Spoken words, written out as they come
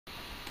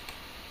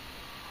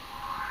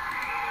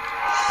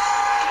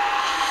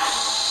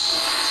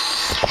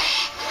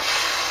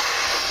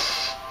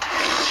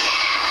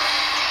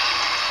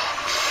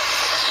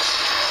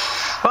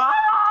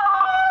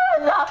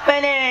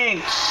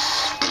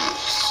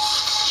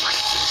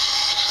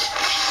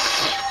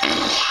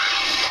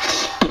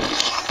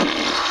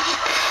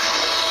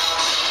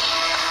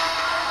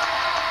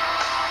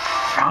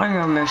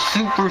am a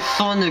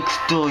supersonic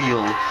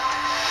style.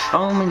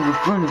 I'm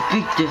gonna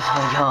beat this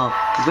high up.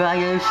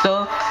 Right,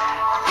 so?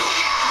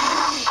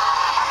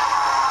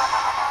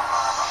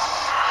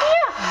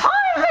 Yeah,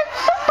 I'm a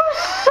Super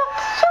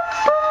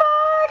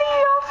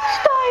Mario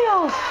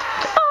style.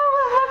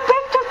 I'm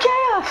back to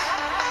chaos.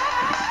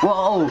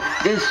 Whoa,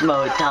 this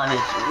mode time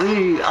is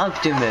really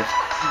optimist.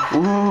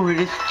 Ooh,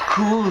 this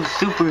cool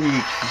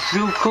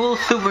cool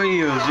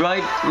superheroes,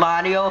 right,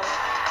 Mario?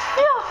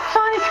 Yeah,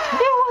 Sonic,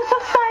 it was a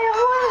style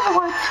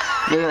once.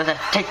 You gotta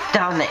take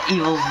down the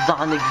evil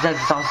Sonic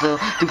Zexoso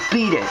to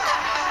beat it.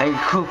 I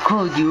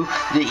called you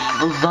the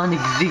evil Sonic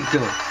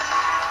Zika.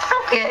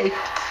 Okay,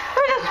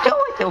 let's do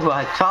it,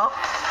 alright, huh?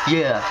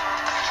 Yeah.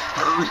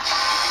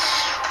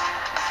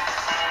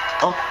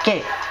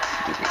 Okay,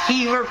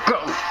 here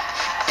goes.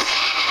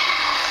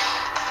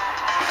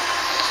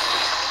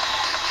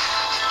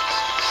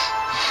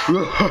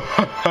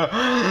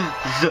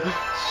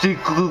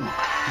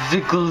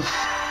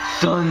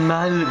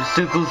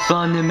 Sickle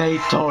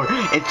Sonimator.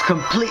 It's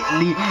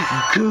completely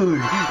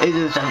good. It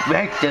is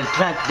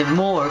attractive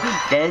more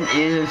than it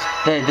is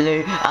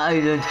the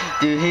island.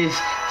 His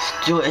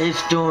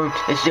storm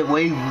is the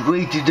way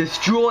to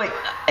destroy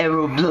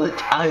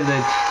Aeroblood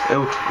Island.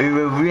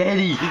 We're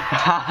ready.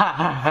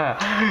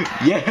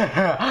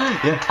 Yeah.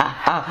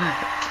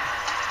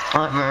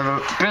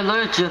 The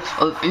legend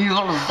of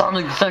evil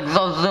Sonic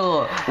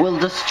Zexoso will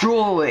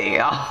destroy.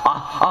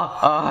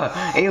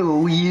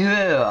 Oh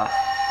yeah.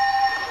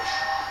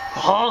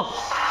 Huh?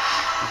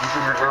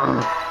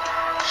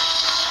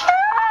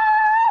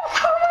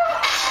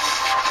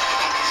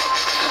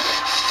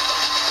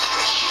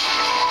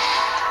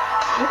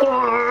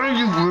 Oh,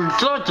 you were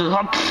touched.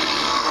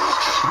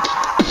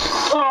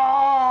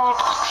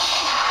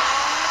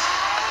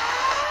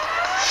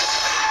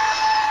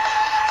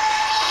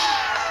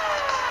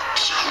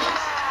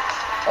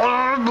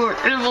 But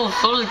evil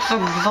Sonic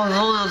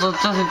Zexoso has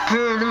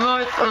disappeared in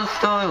my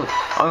style.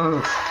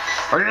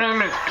 I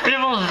am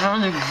evil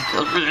Sonic.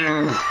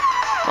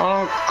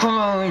 Oh, come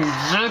on,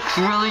 Zex,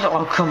 really?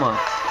 Oh, come on.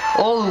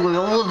 Oh,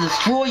 we'll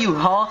destroy you,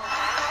 huh?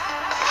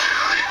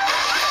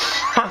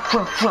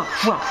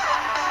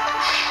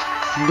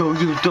 No,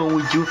 you don't.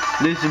 Would you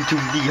listen to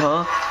me,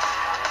 huh?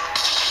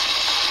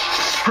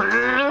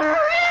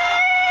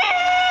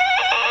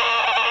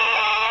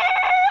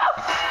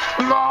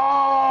 No!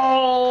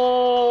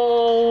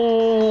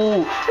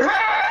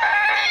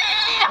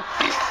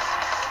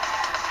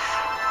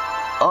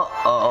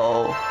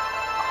 Uh-oh.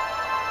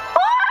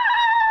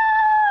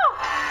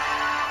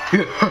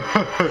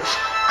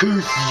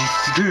 Curse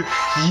you,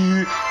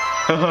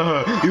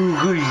 you're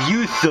gonna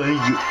use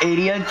Sonic, you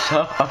idiots.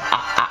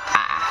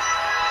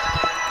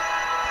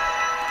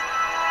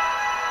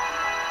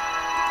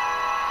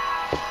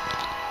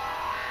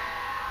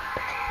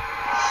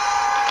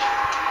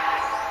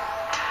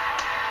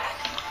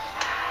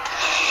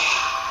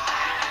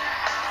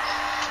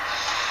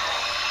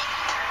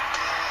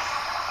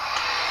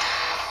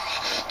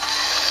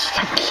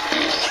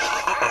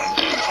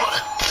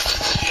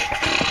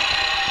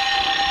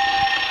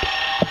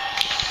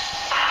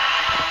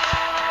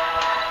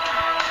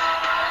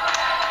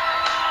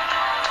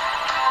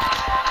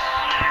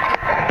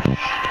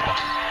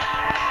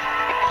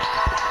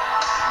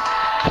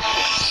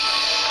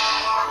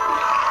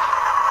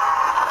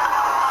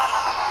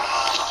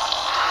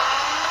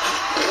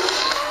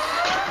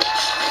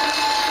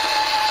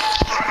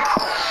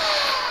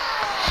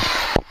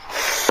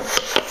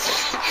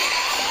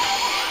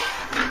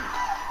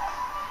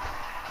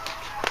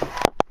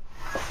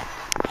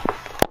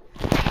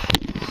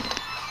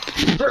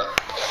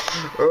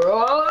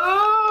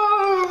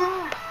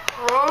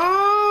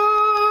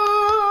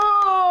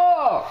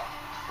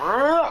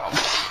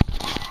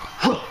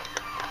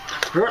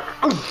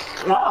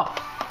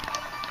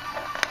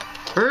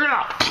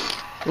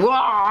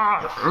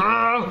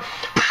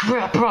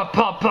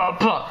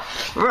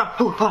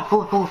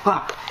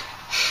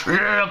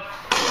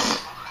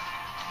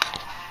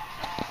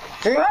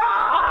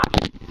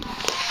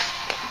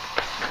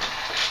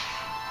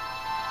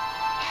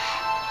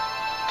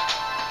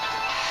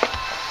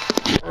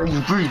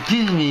 You pretty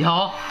kidding me,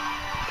 huh?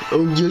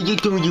 Oh yeah, you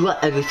told me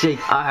what I could say.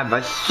 I have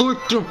a sword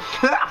too.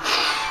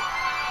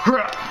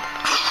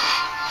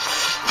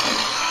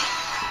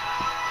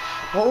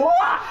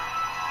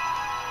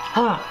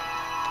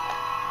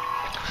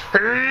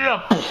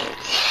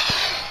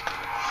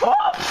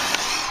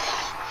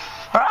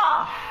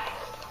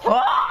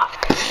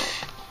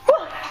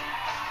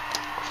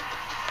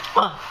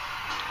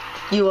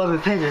 You are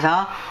repentance,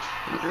 huh?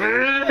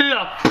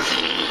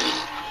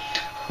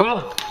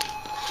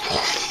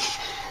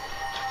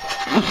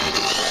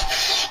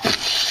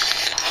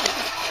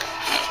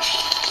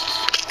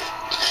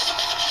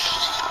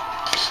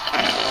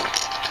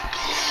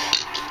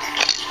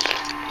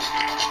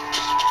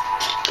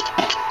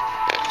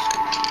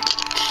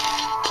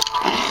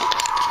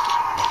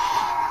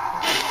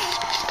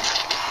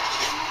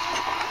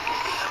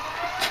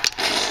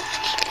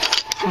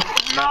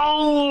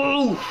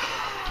 No!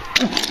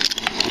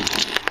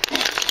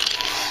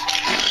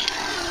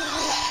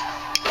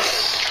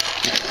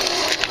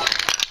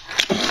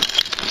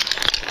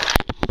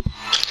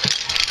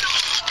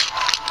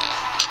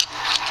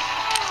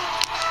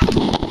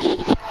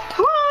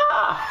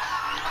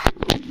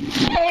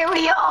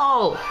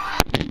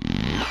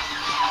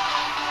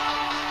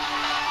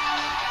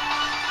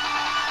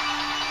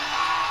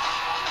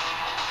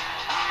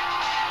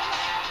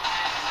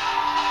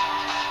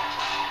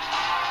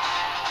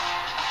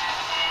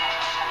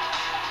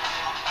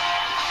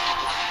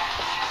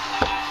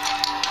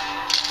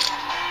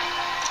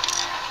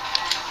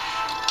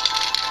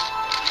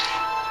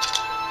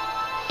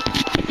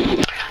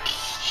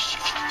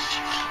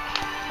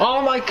 Oh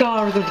my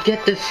god, I'm gonna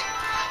get this.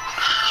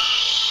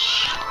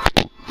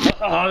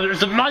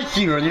 There's a mice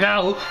here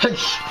now.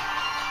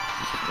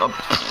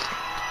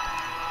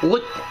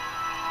 What?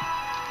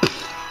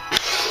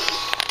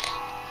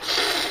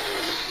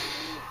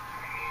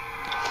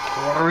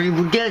 Are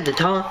you getting it,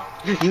 huh?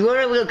 You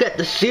wanna go get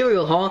the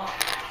cereal, huh?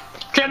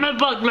 Get me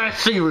back my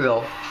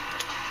cereal.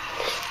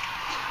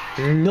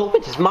 Nope,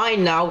 it's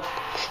mine now.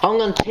 I'm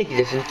gonna take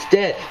this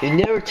instead. You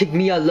never take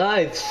me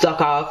alive,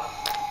 sucker.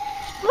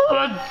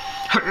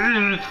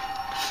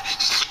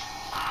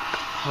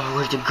 Oh,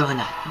 where's the gun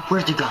at?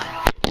 Where's the gun?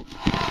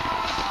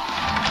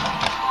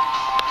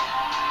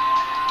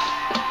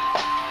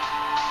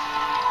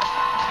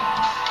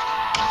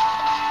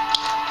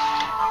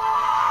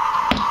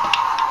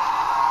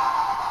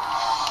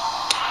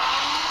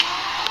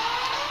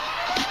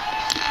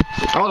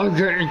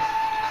 Okay.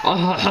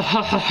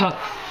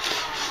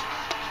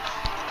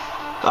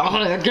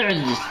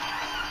 Again.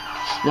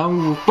 Now we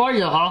will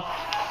fire, huh?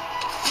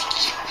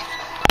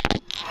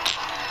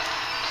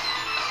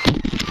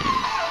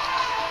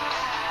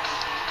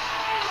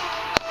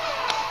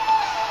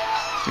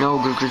 No,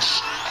 good.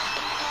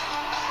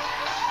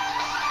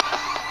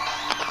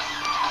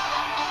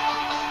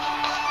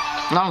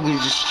 Now we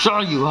just show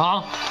you,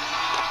 huh?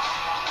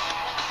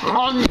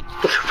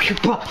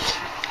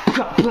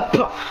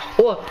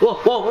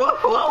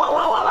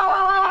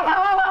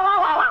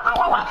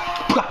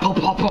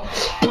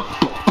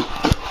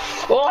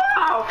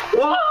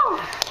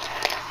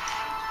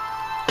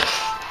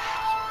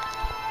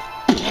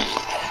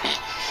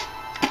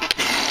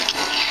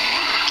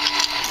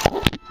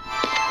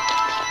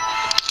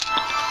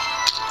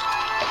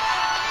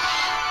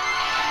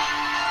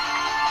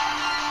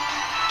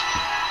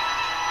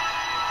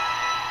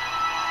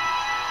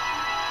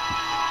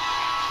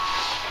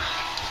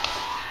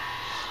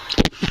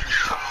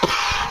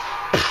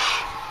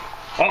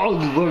 Oh,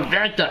 you were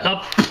back that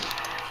up.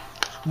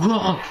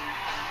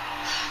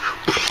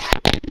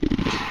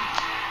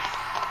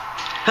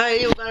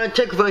 Hey, you gotta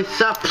take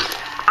this up.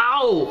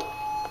 Ow!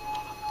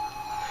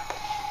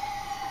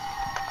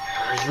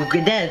 Look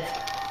at that.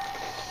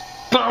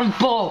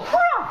 Bumble!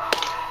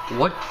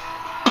 What?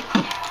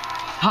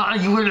 How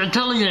you were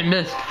telling it,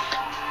 miss?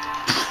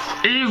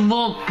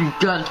 Evil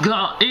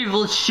got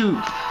evil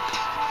shoot.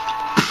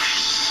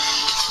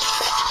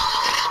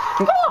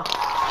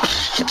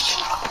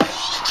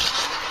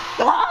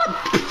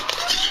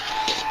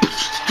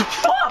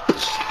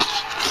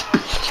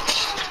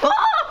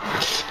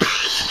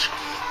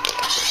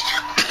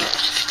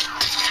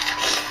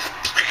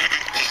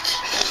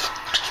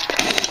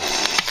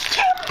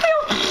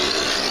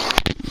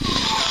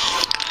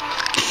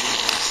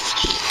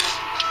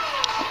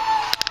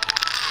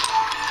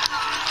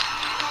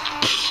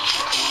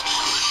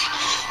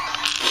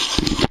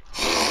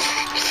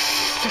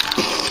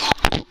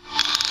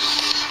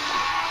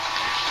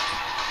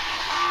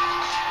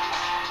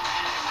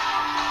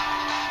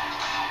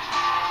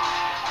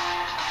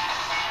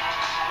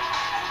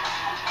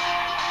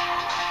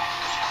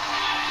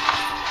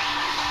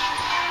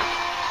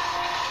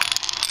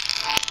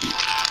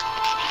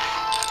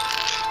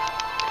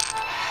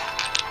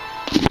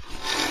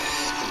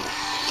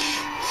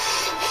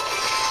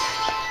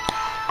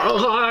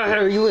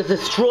 You was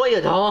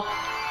destroyed, huh?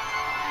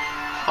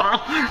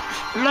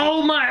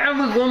 No, my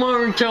everyone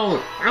aren't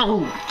telling.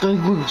 No, they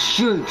would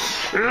shoot.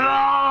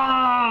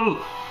 No!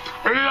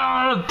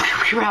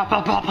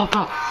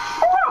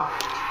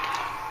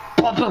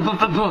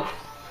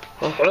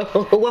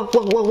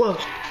 Whoa.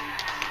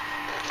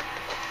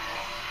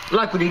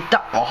 Like what he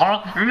thought,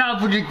 huh? Now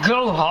would you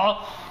go, huh?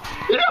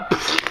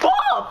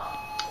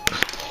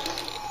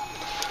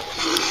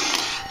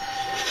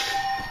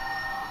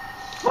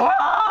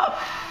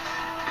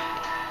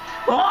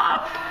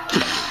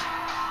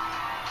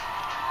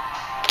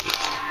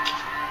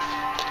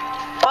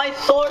 My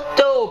sword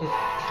doom!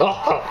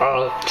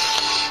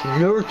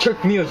 Never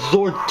took me a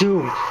sword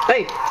doom.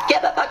 Hey,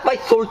 get back my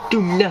sword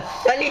doom now.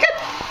 I need it.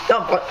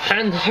 Oh, my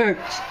hand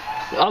hurts.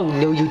 Oh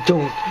no, you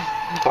don't.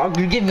 Oh,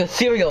 you give me a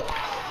cereal.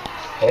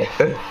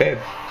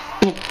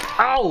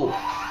 Ow!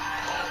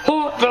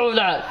 Who threw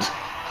that?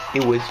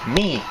 It was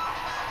me.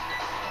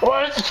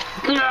 What?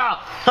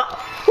 Huh?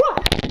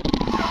 What?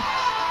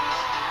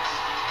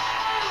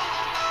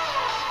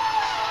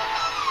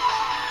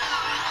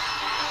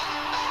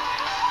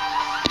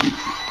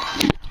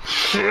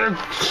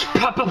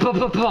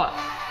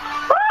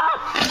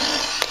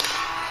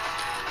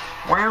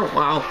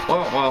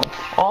 Wow.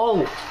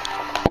 Oh.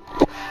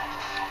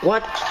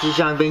 What?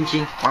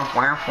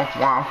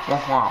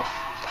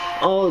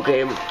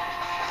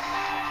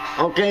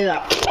 Okay.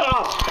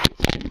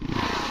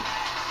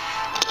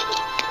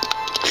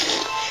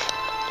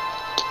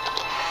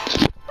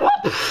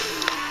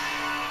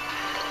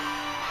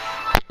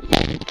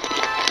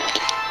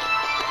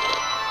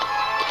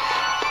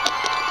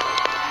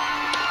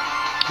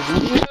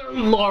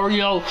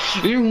 Mario,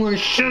 you were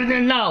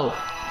shooting now.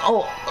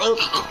 Oh,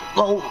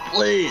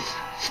 please.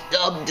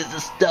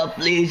 Stop,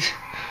 please.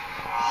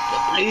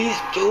 Please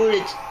do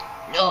it.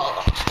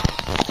 No.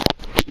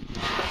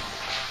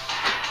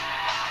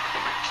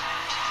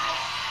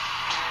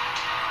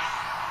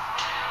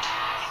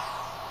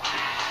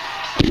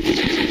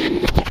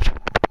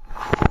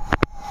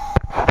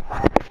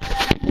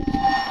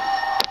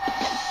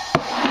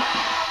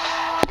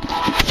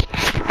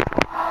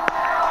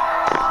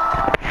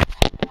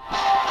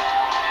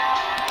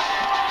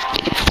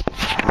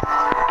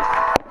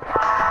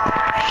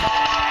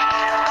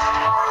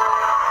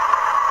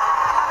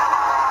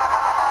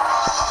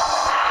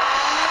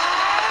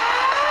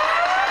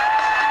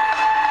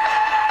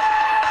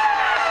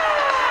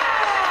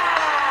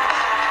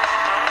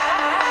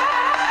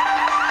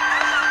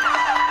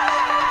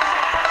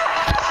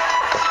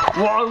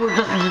 Why would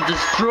this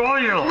destroy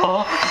you,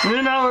 huh?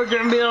 You're never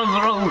gonna be on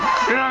the road.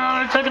 You're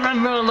never taking that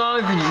man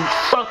alive, you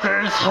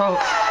fuckers. So,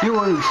 you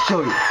will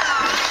show you.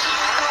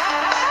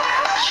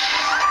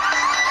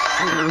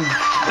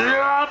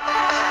 Yep.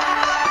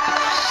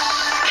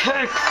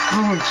 Kick.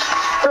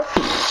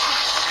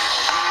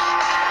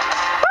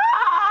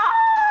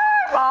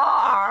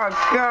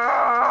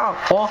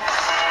 Oh.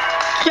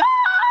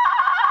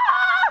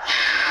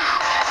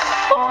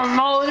 Oh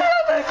no,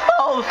 they're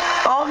close.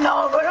 Oh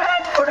no, I'm gonna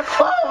head for the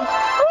close.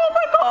 Oh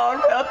my god,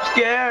 I'm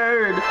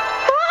scared.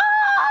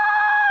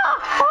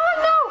 Oh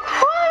no,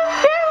 I'm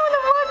scared when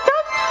the one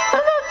does.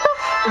 And then the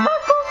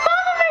muscle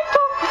follow me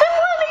to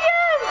the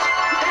end.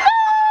 No!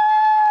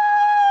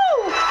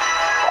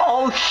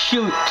 Oh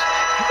shoot.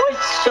 Wait,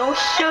 so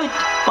shoot,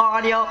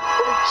 Mario.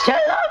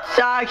 Shut up,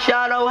 Side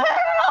Shadow.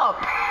 Head up.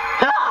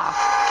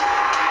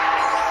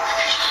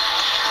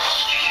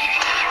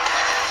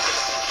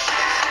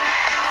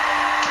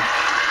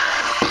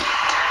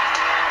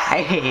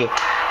 Hey,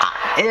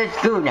 it's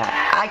good now.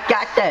 I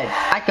got that.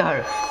 I got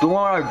it. Don't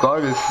worry, I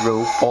got this,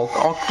 bro.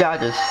 I'll got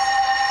this.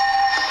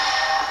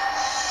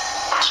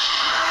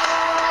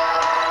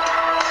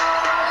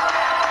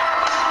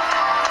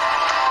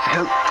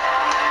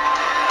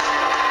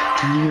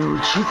 You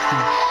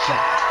chicken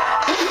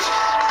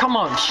fat. Come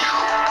on.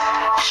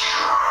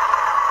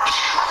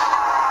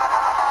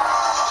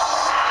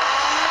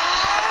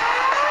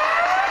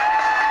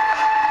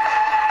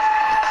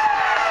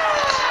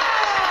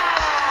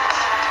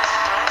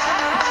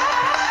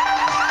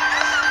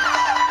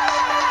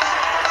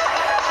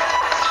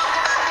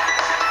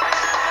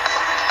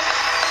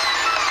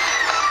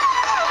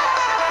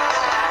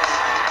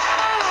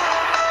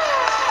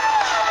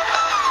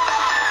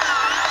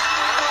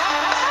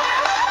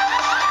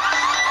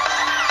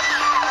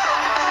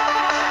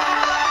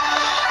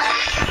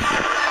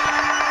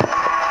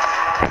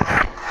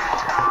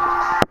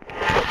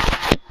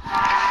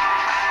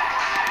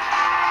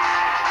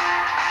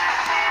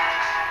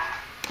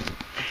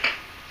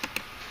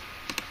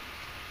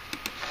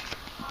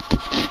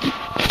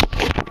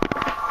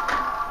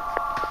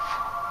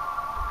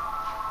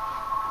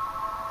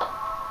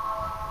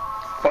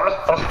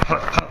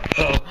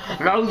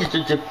 Now you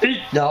should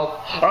defeat now.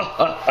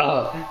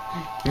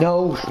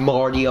 No,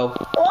 Mario.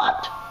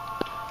 What?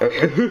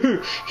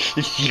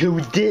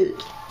 You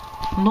did.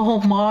 No,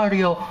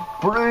 Mario.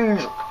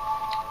 Please.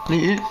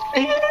 Please.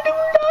 Please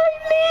don't die,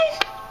 please.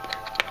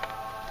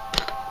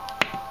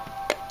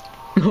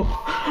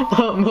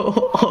 No.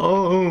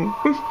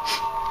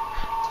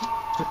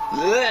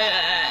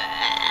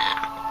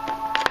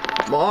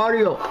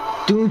 Mario,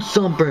 do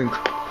something.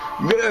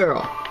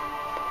 Yeah.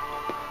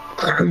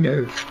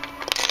 Carnage.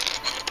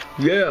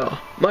 Yeah,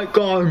 my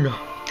God.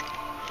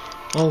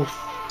 Oh,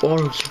 why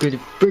don't you get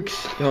it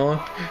fixed, huh?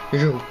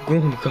 You're a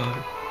good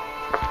guy.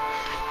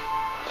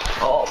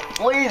 Oh,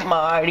 please,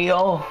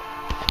 Mario.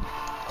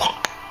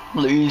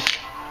 Please.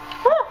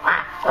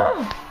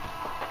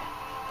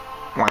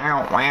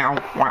 Wow, wow,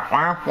 wow,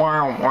 wow,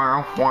 wow,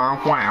 wow, wow,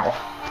 wow.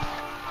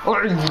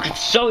 Or we can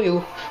show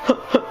you.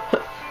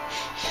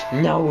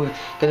 Now we're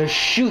gonna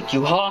shoot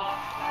you, huh?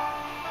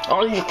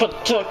 Oh, you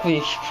protect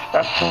me.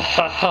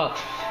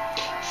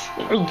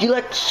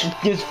 Let's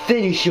just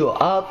finish you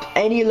up.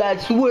 Any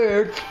last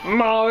word,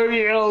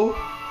 Mario?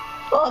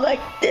 Oh, I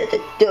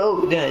didn't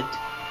do that.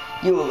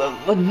 You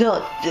will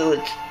not do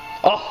it.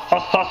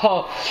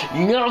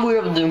 Now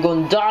we're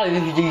gonna die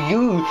if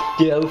you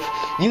death.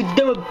 You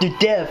dumb to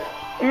death.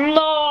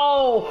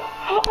 No!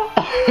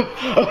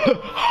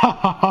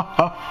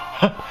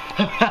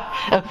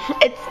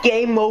 It's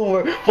game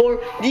over for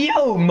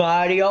you,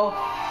 Mario.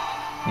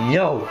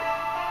 No.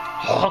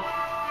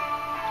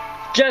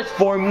 Just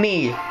for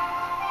me.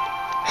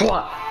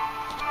 What?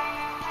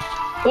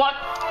 What?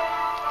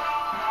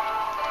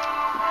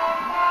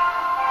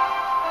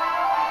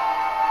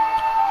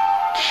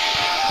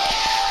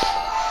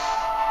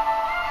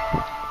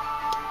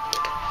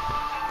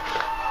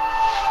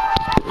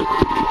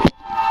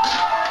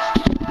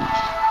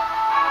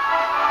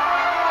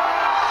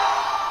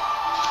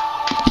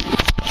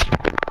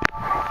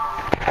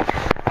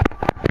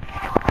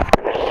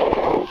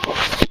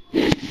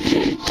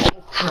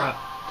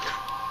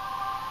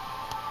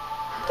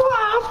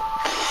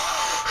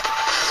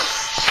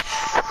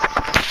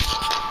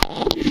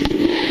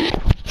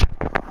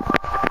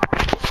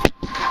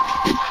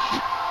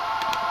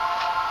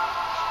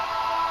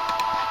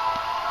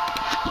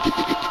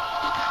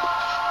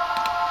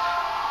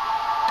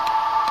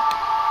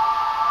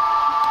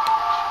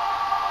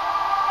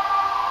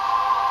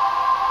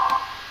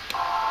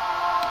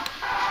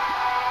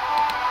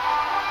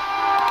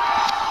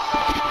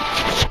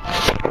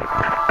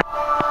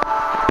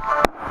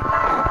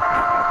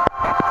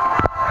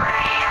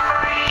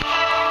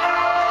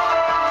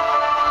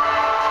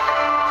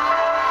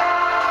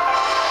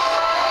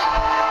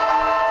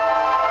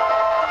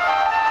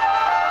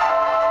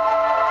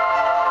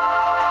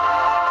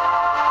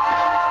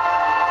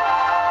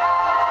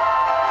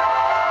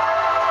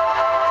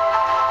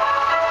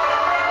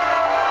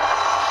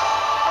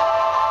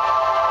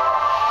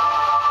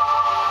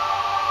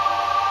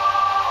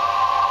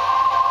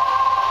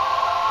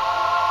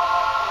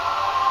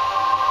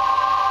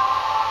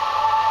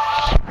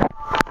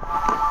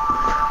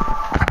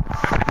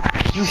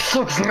 You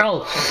suck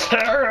now.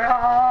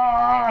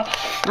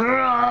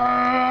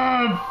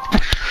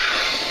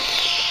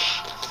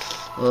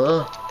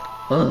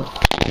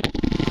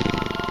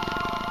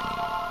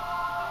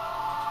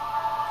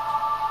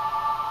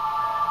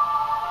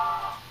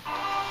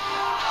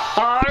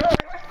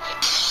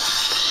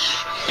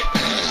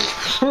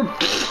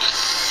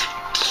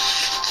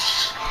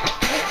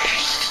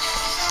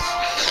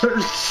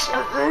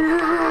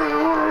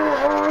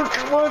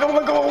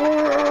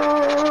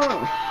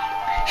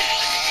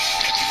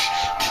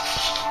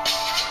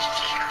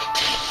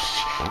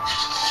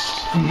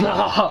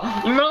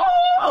 No!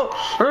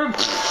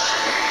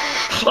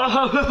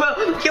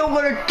 You're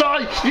gonna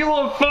die! You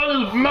are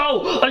finally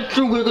no! I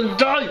think we're gonna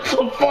die!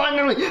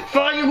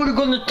 Finally we're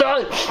gonna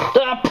die!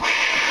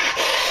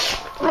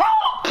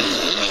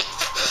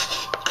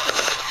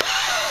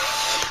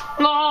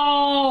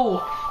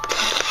 No!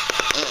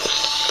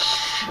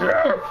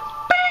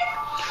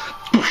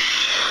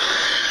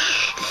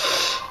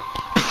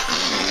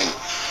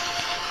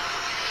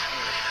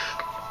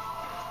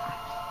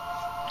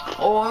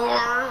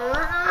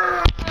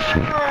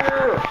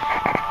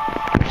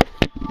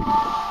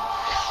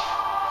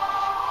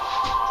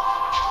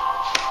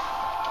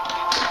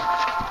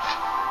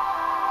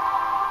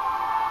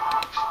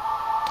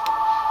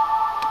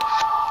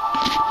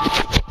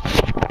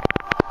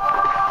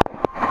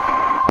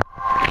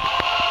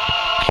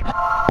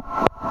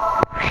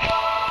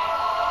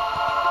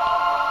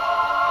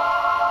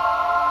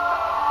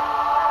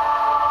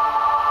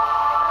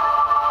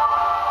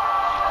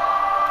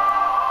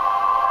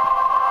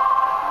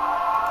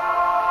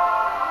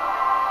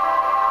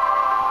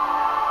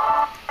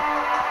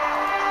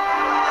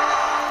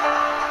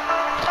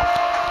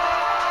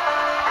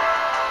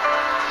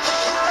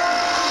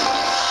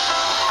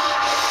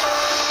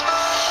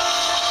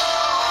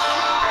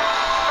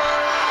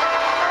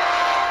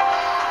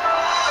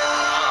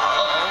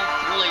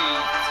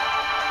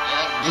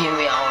 Give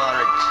me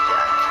another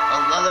chance,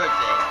 another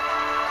thing.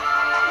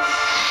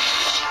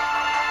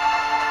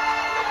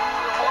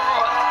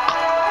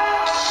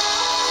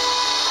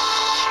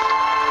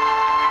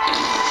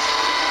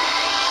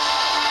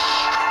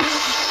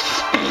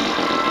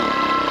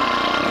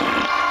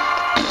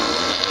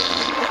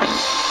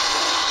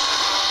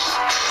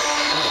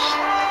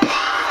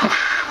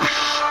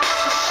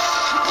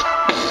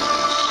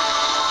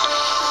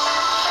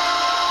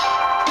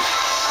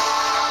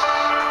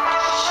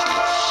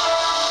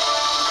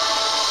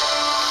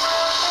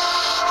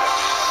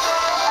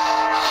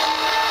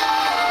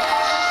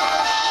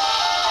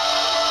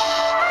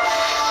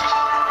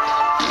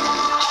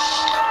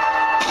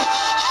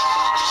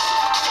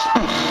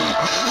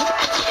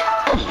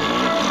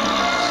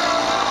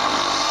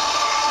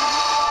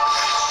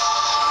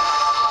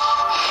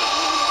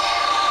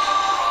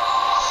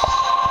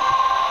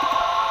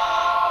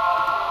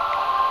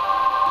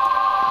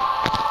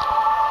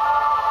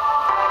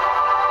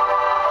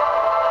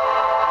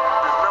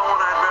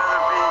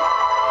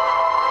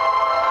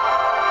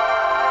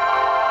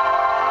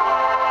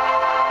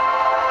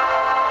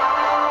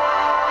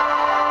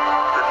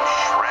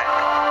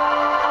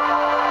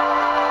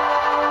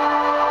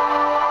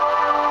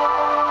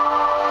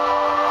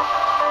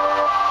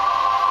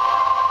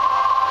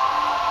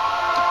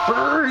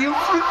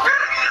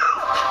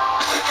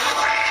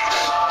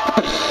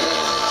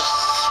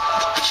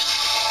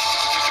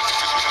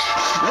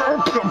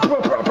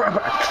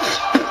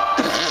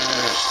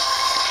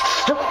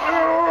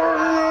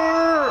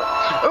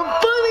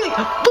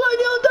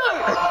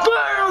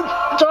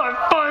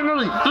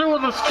 Finally! You were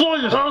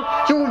destroyed, huh?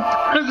 You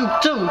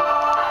too!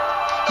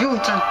 You were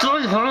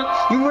destroyed,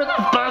 huh? You were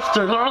that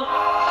bastard, huh?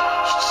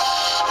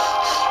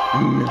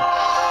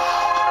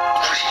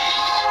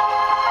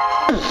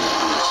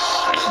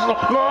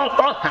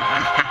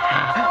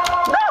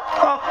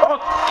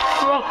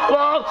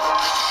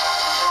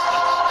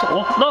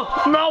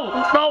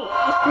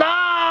 No!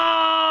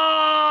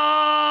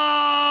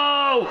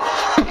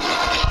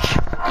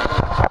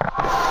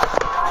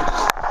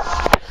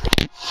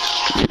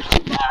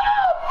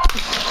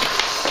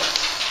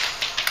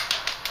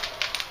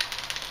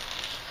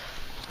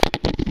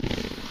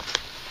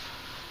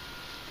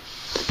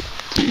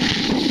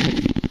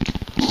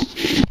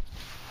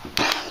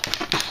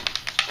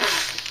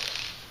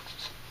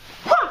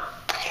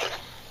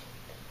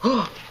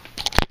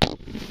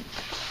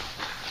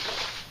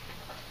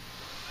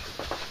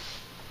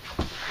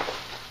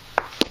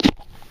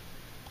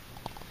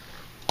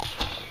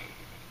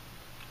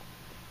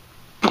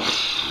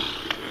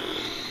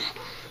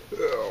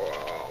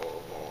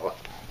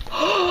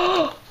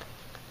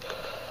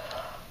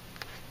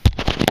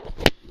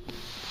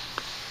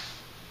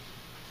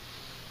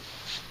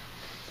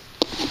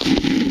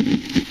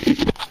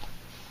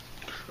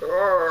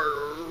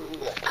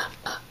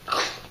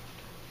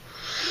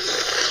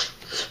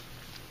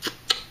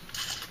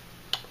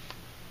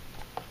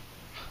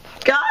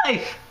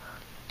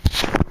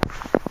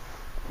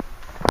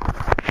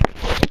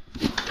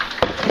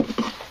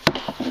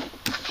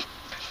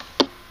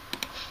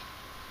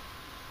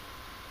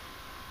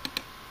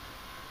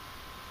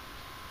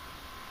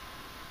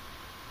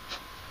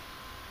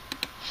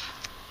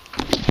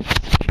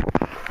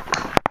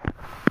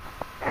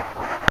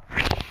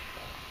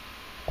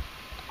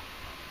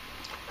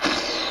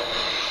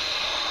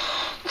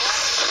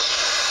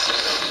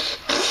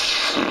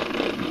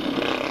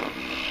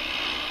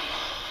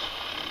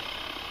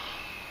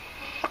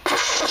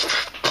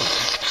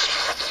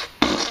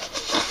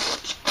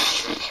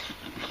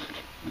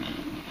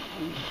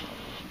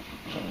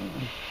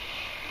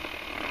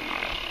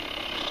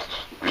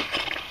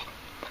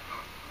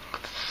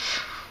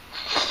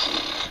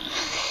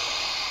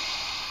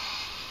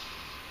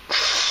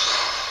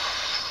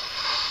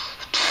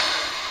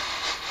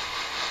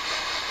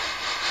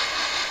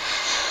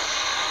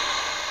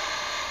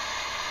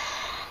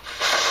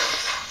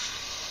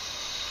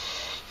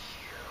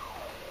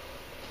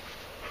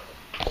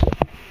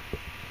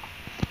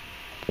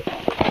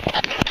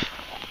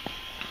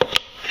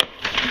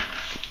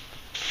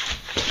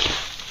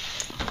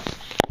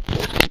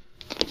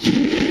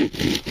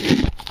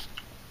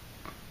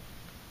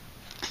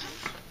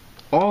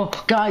 Oh,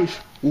 guys!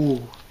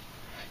 Ooh,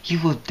 you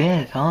were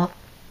dead, huh?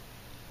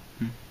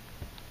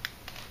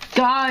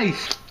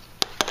 Guys!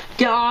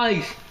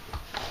 Guys!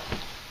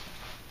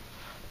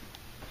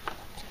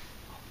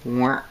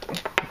 What?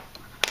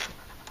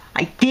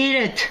 I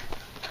did it!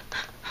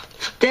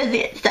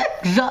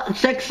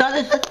 Sexon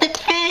is a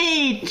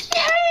defeat!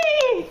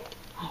 Yay!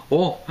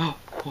 Oh,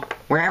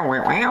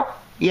 wow.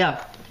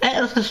 Yeah,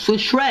 that's the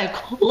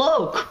Shrek.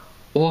 Look!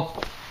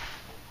 Oh.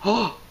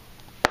 Oh.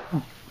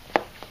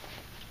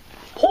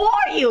 Who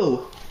are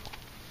you?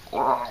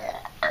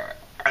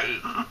 Hello.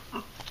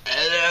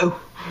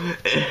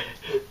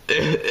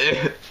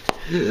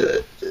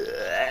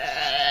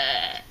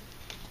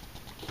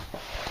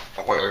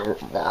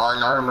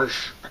 My name is...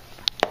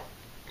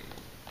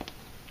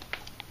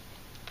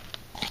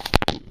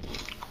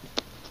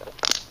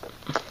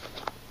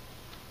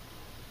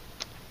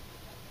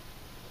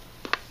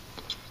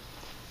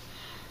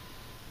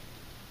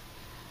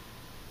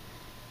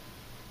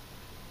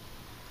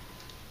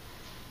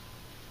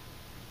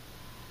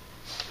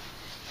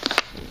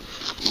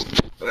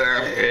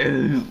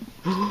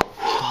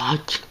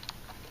 What?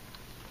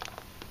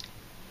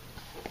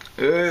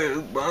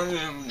 My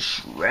name is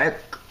Shrek.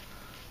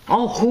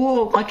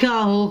 Oh, my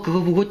God,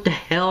 what the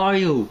hell are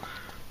you?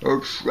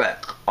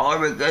 Shrek,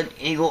 I'm a good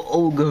evil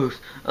ogre.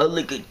 I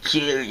like a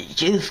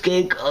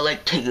cheesecake, I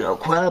like taking a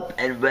crap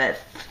and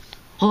rest.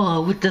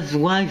 Oh, what does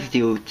wise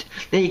do?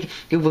 They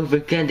will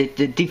forget it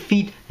to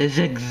defeat the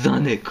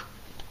Sonic.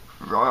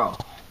 Yeah.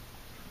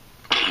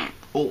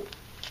 Oh,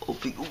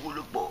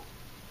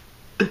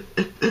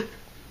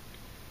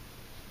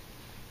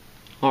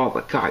 oh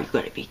my God, you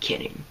gotta be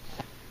kidding.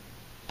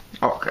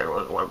 Okay,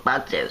 what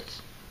about this?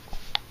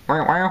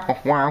 Wow.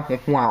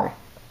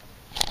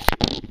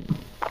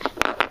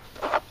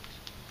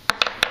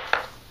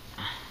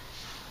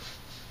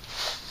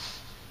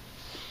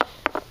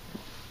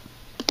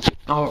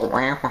 Oh,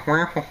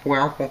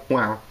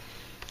 wow.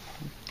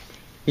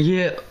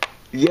 Yeah,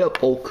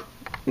 Poke.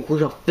 We're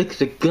gonna fix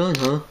the gun,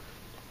 huh?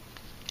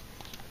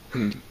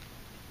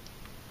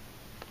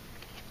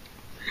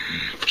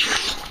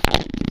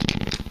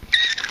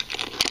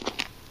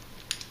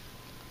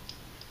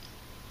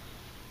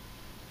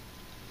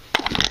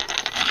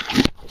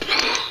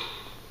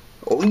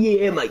 Oh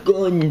yeah, my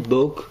gun,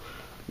 Poke.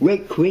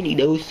 Red Quinny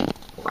those.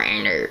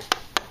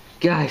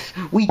 Guys,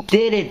 we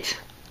did it!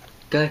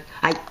 Guys,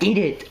 I did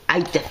it!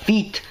 I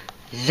defeat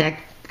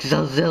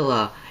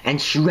Zexazilla and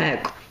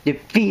Shrek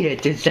defeated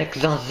the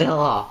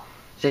Zexazilla.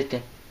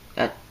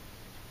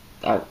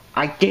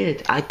 I did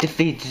it! I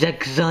defeat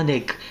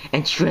Zexonic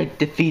and Shrek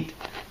defeat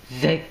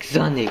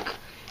Zexonic.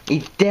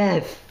 He's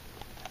dead!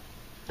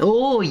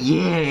 Oh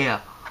yeah!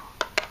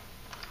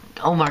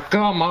 Oh my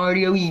God,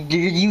 Mario,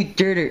 you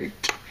did it!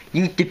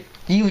 You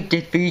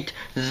defeat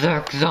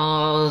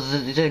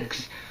Zexonic.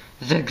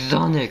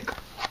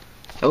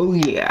 Oh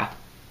yeah.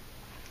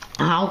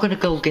 I'm gonna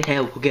go get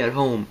help, get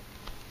home.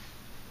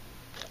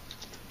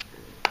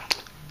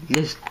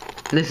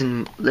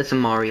 Listen,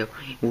 Mario.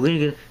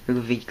 We're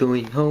gonna be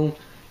going home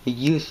and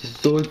use the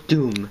sword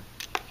doom.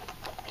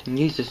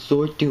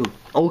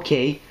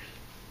 Okay.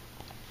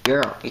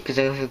 Yeah, because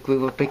I we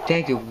will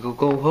protect you. We'll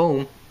go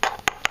home.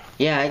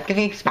 Yeah, I can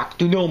expect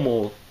to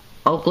normal.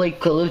 I'll play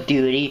Call of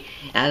Duty.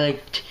 I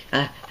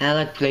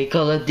like play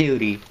Call of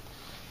Duty.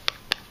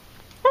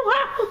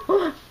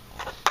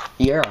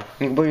 Yeah,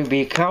 you're gonna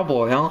be a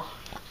cowboy, huh?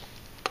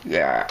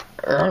 Yeah,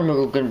 I'm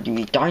gonna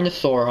be a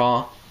dinosaur,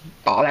 huh?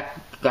 Oh, that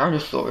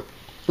dinosaur.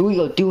 What are you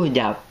gonna do with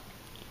that?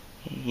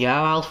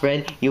 Yeah,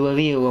 Alfred, you will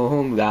be a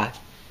home guy.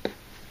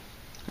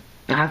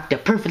 I have the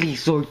perfectly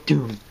sword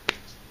doom.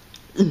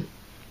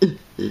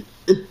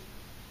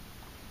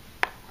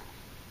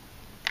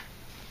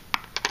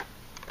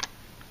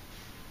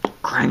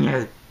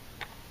 Cranial.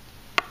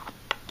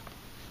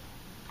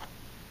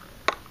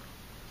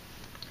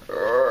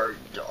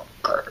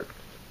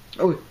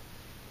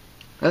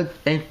 Oh,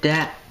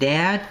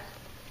 Dad?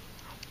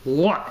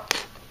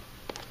 What?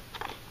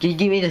 Can you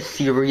give me the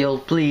cereal,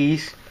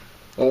 please?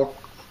 Or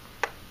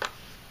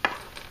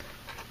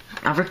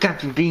I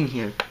forgot to be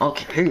here.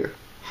 Okay, here.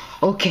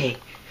 Okay,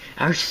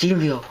 our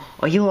cereal.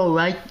 Are you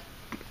alright?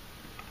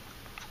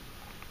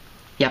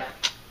 Yep.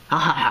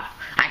 I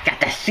got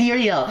the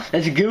cereal.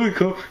 Let's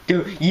go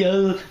to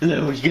yellow.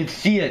 You can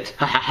see it.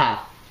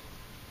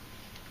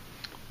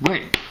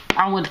 Wait,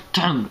 I want to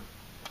come.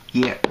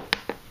 Yeah.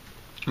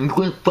 You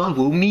will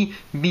follow me,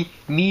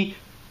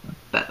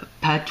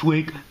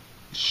 Patrick,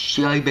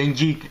 Shy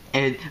Benji,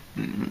 and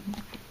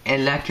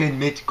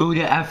let's go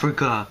to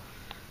Africa.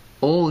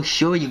 Oh,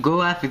 sure, you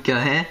go Africa,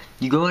 huh?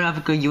 You go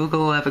Africa, you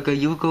go Africa,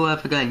 you go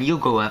Africa, and you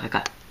go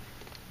Africa.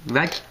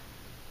 Right?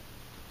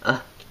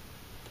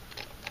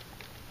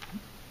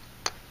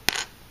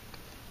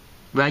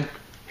 Right?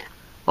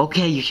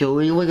 Okay, you show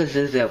me what is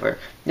this ever.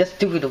 Let's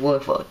do the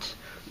word votes.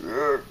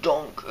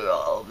 Don't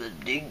call the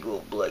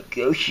dingle like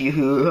Yoshi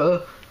here, huh?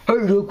 Hey,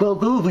 look how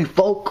goofy,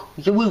 folk.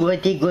 So we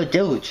want to go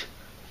dudes.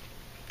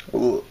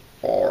 Oh,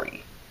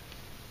 sorry.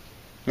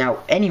 Now,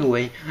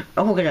 anyway,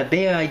 I got a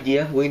bad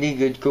idea. We need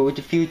to go with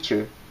the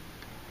future.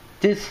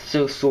 This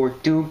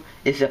sword doom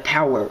is the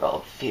power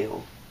of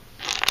you.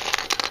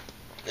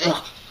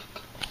 Ugh.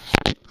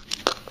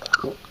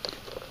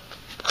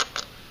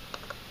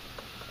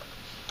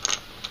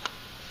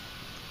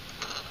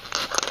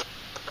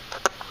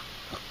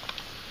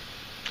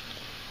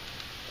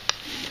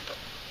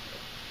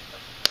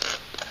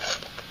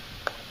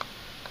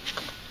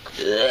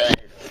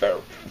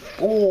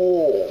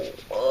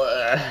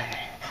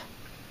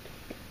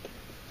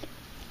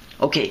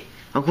 Okay,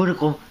 I'm gonna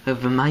go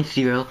over my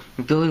cereal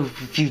and go to the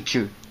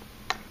future.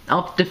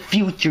 Up the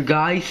future,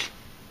 guys.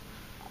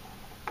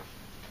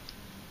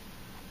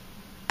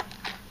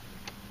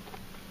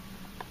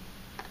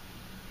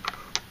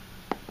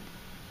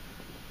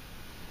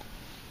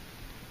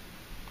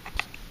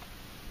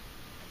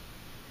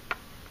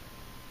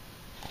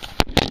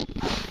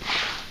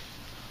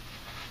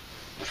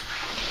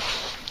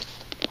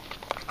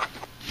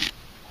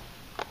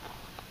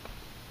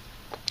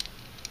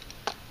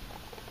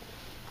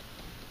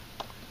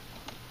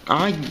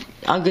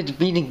 I'm gonna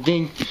be the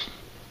thing.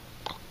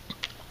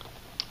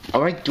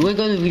 Alright, we're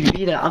gonna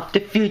be the Up the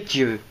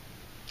Future.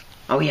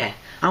 Oh yeah,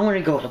 I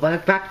wanna go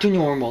back to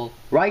normal,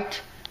 right?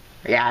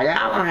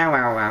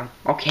 Yeah,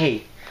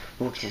 okay.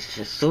 Looks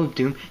just so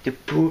doomed to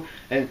poor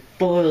and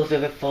spoils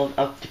of it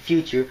Up the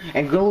Future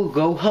and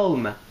go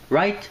home,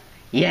 right?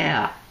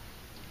 Yeah.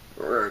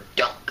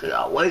 Don't get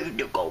away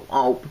to go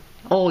home.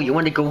 Oh, you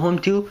wanna go home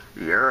too?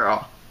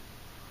 Yeah.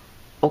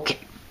 Okay.